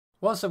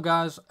What's up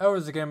guys,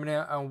 Gamemode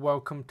here and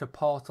welcome to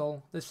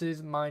Portal. This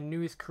is my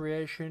newest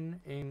creation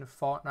in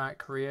Fortnite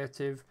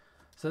Creative.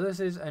 So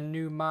this is a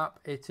new map.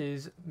 It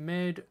is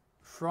made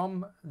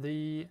from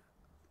the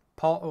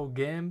Portal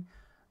game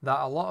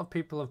that a lot of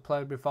people have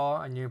played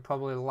before, and you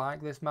probably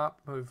like this map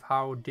with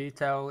how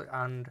detailed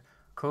and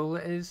cool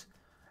it is.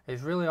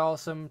 It's really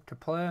awesome to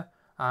play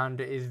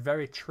and it is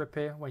very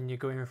trippy when you're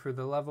going through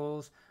the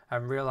levels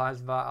and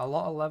realise that a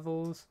lot of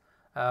levels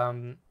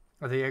are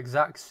the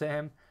exact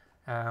same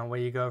where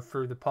you go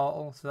through the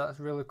portal, so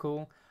that's really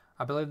cool.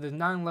 I believe there's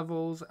 9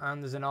 levels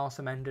and there's an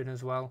awesome ending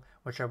as well,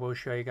 which I will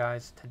show you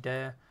guys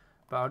today,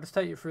 but I'll just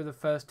take you through the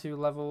first 2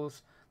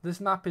 levels.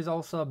 This map is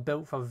also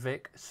built for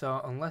Vic,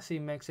 so unless he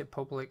makes it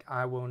public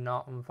I will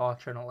not,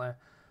 unfortunately,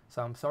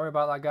 so I'm sorry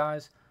about that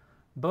guys,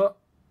 but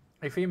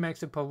if he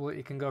makes it public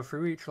you can go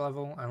through each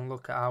level and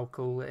look at how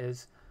cool it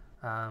is.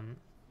 I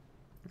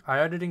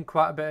added in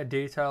quite a bit of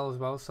detail as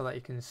well so that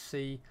you can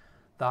see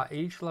that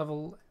each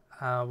level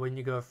when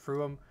you go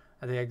through them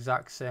are the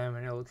exact same,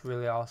 and it looks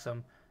really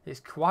awesome. It's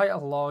quite a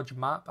large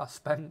map. I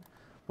spent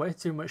way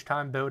too much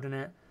time building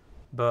it,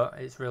 but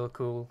it's really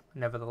cool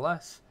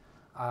nevertheless.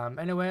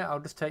 Anyway, I'll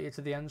just take you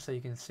to the end so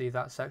you can see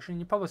that section.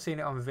 You've probably seen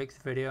it on Vic's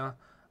video,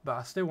 but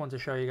I still want to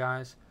show you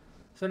guys.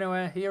 So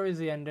anyway, here is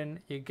the ending.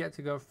 You get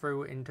to go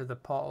through into the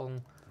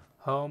portal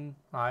home,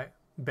 like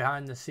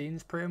behind the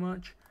scenes pretty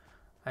much.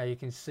 You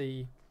can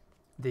see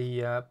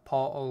the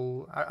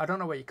portal, I don't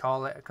know what you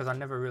call it because I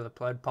never really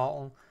played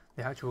Portal,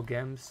 the actual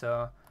game,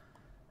 so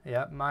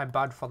yeah, my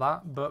bad for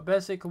that. But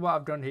basically what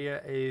I've done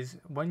here is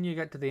when you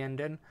get to the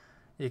ending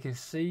you can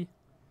see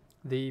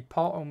the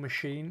portal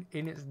machine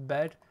in its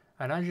bed,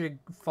 and as you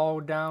fall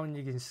down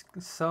you can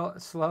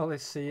slowly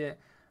see it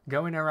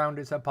going around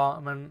its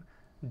apartment,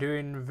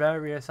 doing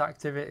various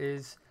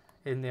activities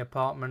in the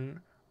apartment,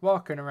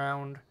 walking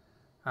around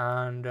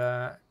and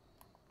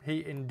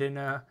eating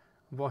dinner,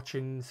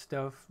 watching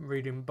stuff,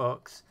 reading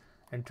books,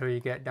 until you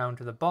get down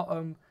to the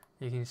bottom.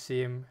 You can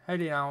see him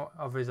heading out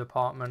of his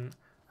apartment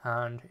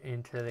and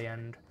into the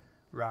end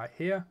right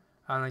here,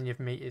 and then you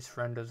meet his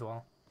friend as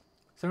well.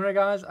 So anyway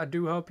guys, I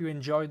do hope you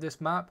enjoyed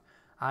this map.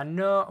 I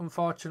know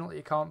unfortunately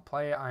you can't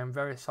play it, I am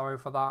very sorry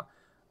for that,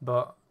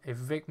 but if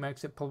Vic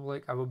makes it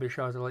public I will be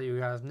sure to let you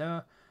guys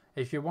know.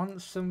 If you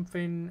want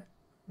something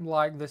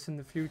like this in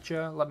the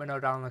future, let me know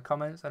down in the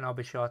comments and I'll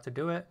be sure to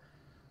do it.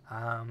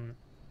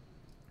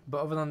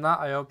 But other than that,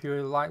 I hope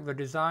you like the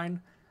design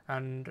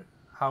and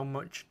how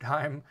much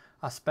time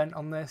I spent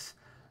on this,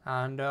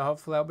 and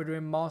hopefully I'll be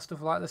doing more stuff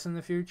like this in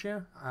the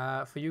future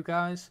for you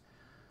guys.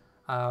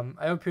 I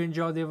hope you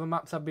enjoyed the other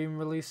maps I've been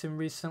releasing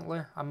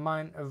recently. I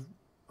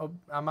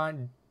might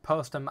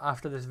post them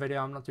after this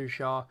video, I'm not too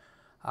sure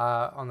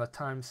on the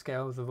time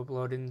scales of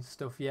uploading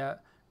stuff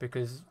yet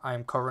because I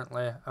am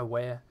currently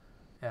away.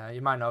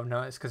 You might not have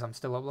noticed because I'm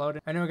still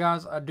uploading. Anyway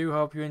guys, I do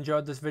hope you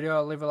enjoyed this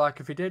video. Leave a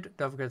like if you did.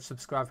 Don't forget to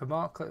subscribe for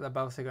more. Click the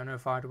bell so you get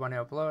notified when I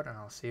upload, and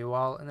I'll see you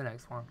all in the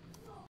next one.